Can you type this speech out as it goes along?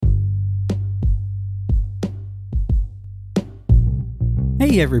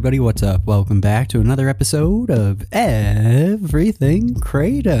Hey everybody, what's up? Welcome back to another episode of Everything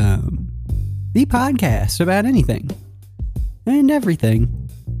Kratom, the podcast about anything and everything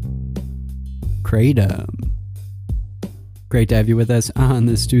Kratom. Great to have you with us on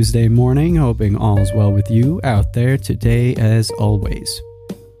this Tuesday morning, hoping all is well with you out there today as always.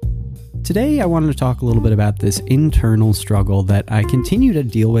 Today I wanted to talk a little bit about this internal struggle that I continue to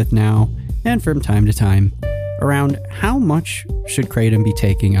deal with now and from time to time around how much should kratom be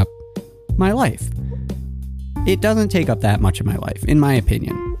taking up my life. It doesn't take up that much of my life, in my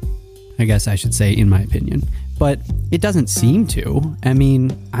opinion. I guess I should say in my opinion. But it doesn't seem to. I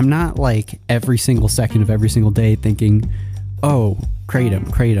mean, I'm not like every single second of every single day thinking, oh,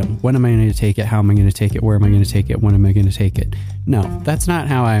 kratom, when am I going to take it? How am I going to take it? Where am I going to take it? When am I going to take it? No, that's not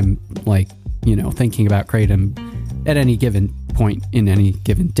how I'm thinking about kratom at any given point in any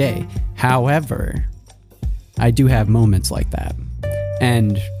given day. However, I do have moments like that.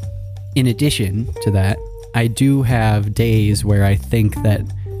 And in addition to that, I do have days where I think that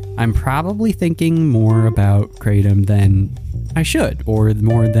I'm probably thinking more about kratom than I should, or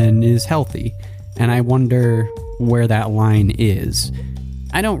more than is healthy. And I wonder where that line is.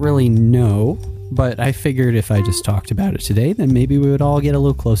 I don't really know, but I figured if I just talked about it today, then maybe we would all get a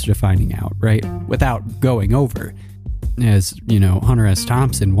little closer to finding out, right? Without going over. As, Hunter S.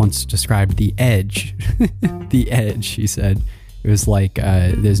 Thompson once described the edge. The edge, he said. It was like,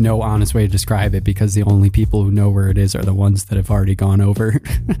 there's no honest way to describe it because the only people who know where it is are the ones that have already gone over.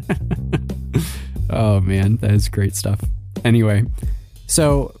 Oh, man, that is great stuff. Anyway,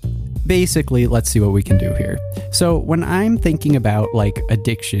 so basically, let's see what we can do here. So when I'm thinking about,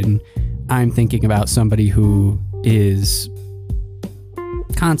 addiction, I'm thinking about somebody who is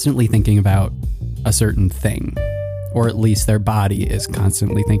constantly thinking about a certain thing. Or at least their body is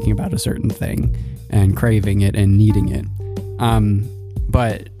constantly thinking about a certain thing and craving it and needing it.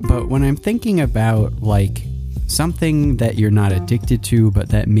 But when I'm thinking about something that you're not addicted to, but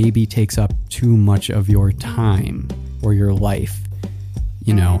that maybe takes up too much of your time or your life,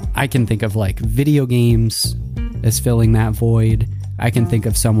 I can think of video games as filling that void. I can think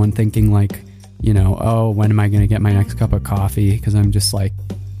of someone thinking oh, when am I going to get my next cup of coffee? Because I'm just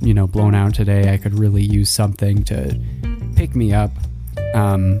blown out today. I could really use something to pick me up.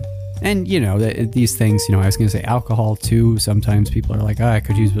 These things, I was going to say alcohol too. Sometimes people are I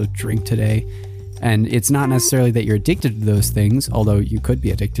could use a drink today. And it's not necessarily that you're addicted to those things, although you could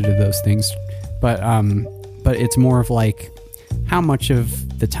be addicted to those things. But it's more of how much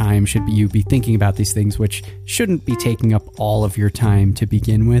of the time should you be thinking about these things, which shouldn't be taking up all of your time to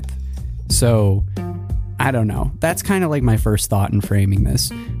begin with. So I don't know. That's kind of my first thought in framing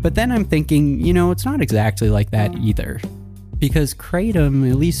this. But then I'm thinking, it's not exactly like that either. Because kratom,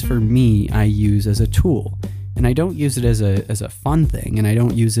 at least for me, I use as a tool. And I don't use it as a fun thing. And I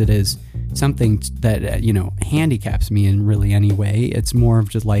don't use it as something that, handicaps me in really any way. It's more of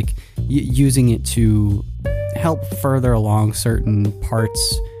just using it to help further along certain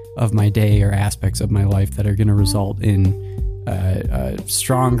parts of my day or aspects of my life that are going to result in a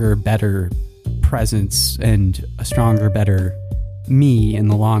stronger, better presence and a stronger, better me in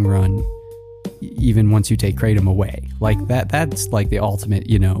the long run, even once you take kratom away. That's the ultimate,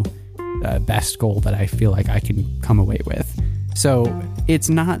 best goal that I feel I can come away with. So it's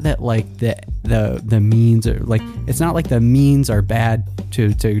not that the means are it's not the means are bad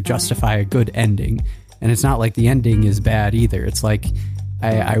to justify a good ending, and it's not the ending is bad either. It's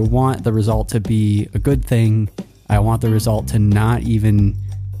I want the result to be a good thing. I want the result to not even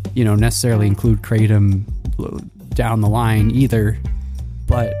necessarily include kratom down the line either.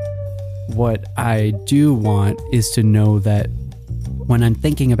 But what I do want is to know that when I'm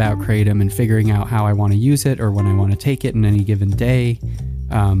thinking about kratom and figuring out how I want to use it or when I want to take it in any given day,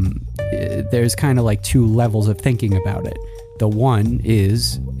 there's kind of two levels of thinking about it. The one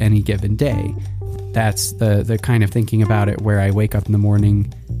is any given day. That's the kind of thinking about it where I wake up in the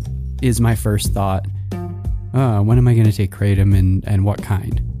morning is my first thought. When am I going to take kratom and what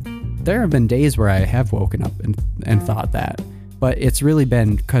kind? There have been days where I have woken up and thought that, but it's really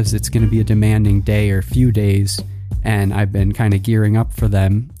been because it's going to be a demanding day or few days, and I've been kind of gearing up for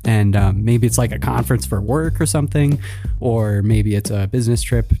them, and maybe it's a conference for work or something, or maybe it's a business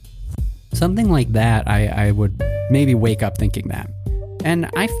trip, something like that. I would maybe wake up thinking that, and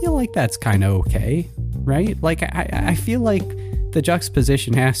I feel that's kind of okay, right? I feel the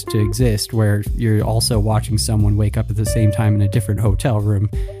juxtaposition has to exist where you're also watching someone wake up at the same time in a different hotel room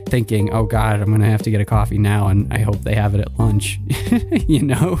thinking, oh God, I'm going to have to get a coffee now and I hope they have it at lunch,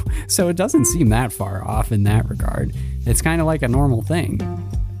 So it doesn't seem that far off in that regard. It's kind of like a normal thing.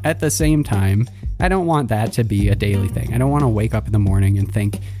 At the same time, I don't want that to be a daily thing. I don't want to wake up in the morning and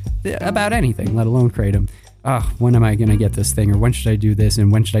think about anything, let alone kratom. Oh, when am I going to get this thing? Or when should I do this?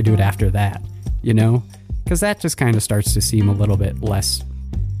 And when should I do it after that? You know? Because that just kind of starts to seem a little bit less...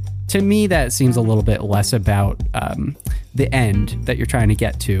 To me, that seems a little bit less about the end that you're trying to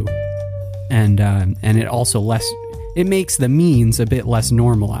get to. And it also less... It makes the means a bit less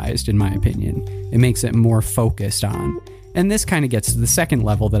normalized, in my opinion. It makes it more focused on. And this kind of gets to the second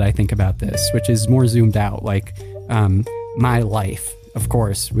level that I think about this, which is more zoomed out, like my life. Of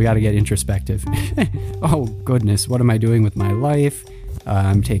course, we got to get introspective. Oh, goodness, what am I doing with my life?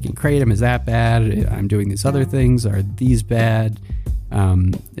 I'm taking kratom. Is that bad? I'm doing these other things. Are these bad?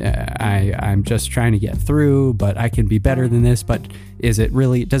 I'm just trying to get through, but I can be better than this. But does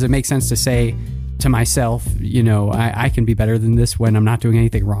it make sense to say to myself, you know, I can be better than this when I'm not doing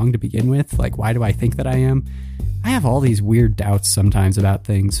anything wrong to begin with? Like, why do I think that I am? I have all these weird doubts sometimes about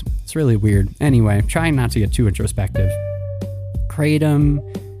things. It's really weird. Anyway, trying not to get too introspective. Kratom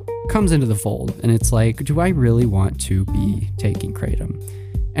comes into the fold, and it's like, do I really want to be taking kratom?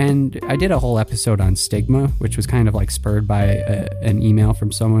 And I did a whole episode on stigma, which was kind of like spurred by an email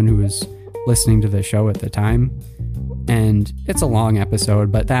from someone who was listening to the show at the time. And it's a long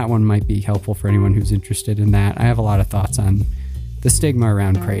episode, but that one might be helpful for anyone who's interested in that. I have a lot of thoughts on the stigma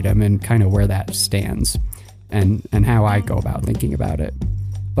around kratom and kind of where that stands and how I go about thinking about it.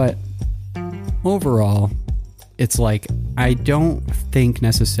 But overall, it's like, I don't think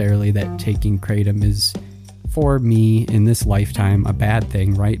necessarily that taking kratom is, for me in this lifetime, a bad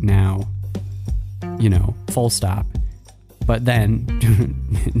thing right now, you know, full stop. But then,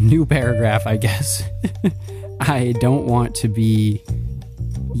 new paragraph, I guess. I don't want to be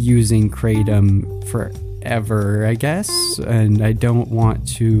using kratom forever, I guess. And I don't want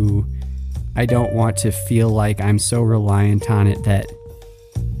to feel like I'm so reliant on it that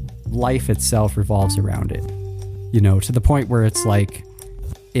life itself revolves around it. You know, to the point where it's like,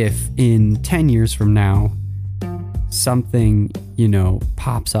 if in 10 years from now, something, you know,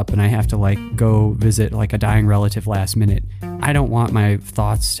 pops up and I have to like go visit like a dying relative last minute, I don't want my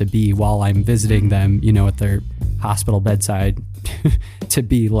thoughts to be, while I'm visiting them, you know, at their hospital bedside, to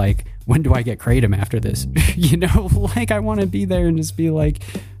be like, when do I get kratom after this? You know, like, I want to be there and just be like,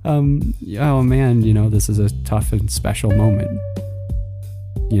 oh man, you know, this is a tough and special moment,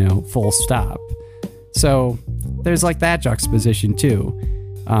 you know, full stop. So there's like that juxtaposition too.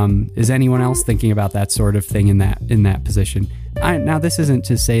 Is anyone else thinking about that sort of thing in that position? Now, this isn't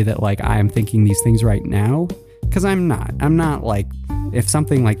to say that like I am thinking these things right now, because I'm not like, if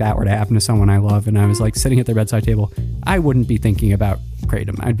something like that were to happen to someone I love and I was like sitting at their bedside table, I wouldn't be thinking about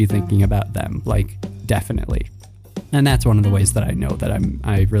kratom. I'd be thinking about them, like, definitely. And that's one of the ways that I know that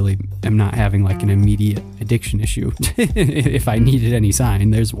I really am not having like an immediate addiction issue. If I needed any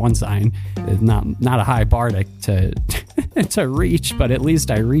sign, there's one sign. It's not a high bar to to reach, but at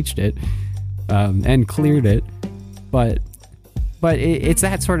least I reached it and cleared it. But it's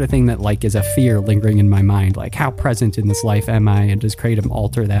that sort of thing that like is a fear lingering in my mind. Like, how present in this life am I, and does kratom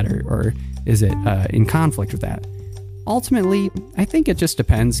alter that, or is it in conflict with that? Ultimately, I think it just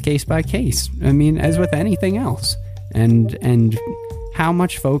depends case by case. I mean, as with anything else. And how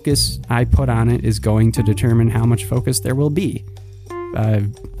much focus I put on it is going to determine how much focus there will be.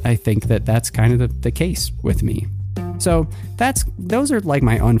 I think that's kind of the case with me. So those are like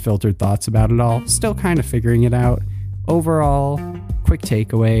my unfiltered thoughts about it all. Still kind of figuring it out. Overall, quick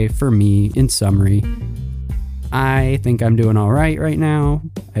takeaway for me, in summary, I think I'm doing all right now.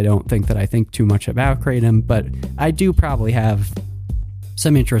 I don't think that I think too much about kratom, but I do probably have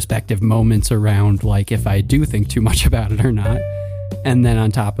some introspective moments around like if I do think too much about it or not. And then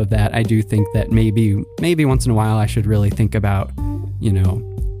on top of that, I do think that maybe once in a while I should really think about, you know,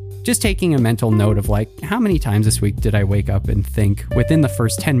 just taking a mental note of like, how many times this week did I wake up and think within the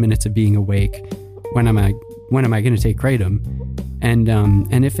first 10 minutes of being awake, when am I going to take kratom?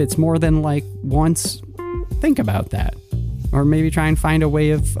 And if it's more than like once, think about that. Or maybe try and find a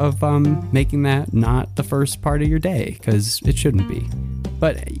way of making that not the first part of your day, because it shouldn't be.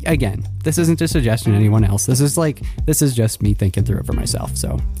 But again, this isn't a suggestion to anyone else. This is just me thinking through it for myself.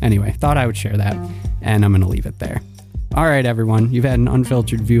 So anyway, thought I would share that, and I'm going to leave it there. All right, everyone, you've had an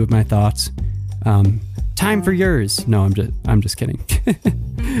unfiltered view of my thoughts. Time for yours. No, I'm just kidding.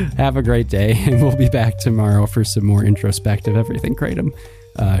 Have a great day, and we'll be back tomorrow for some more introspective everything kratom,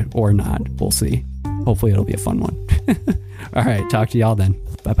 or not. We'll see. Hopefully it'll be a fun one. All right, talk to y'all then.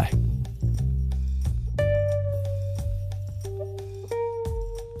 Bye-bye.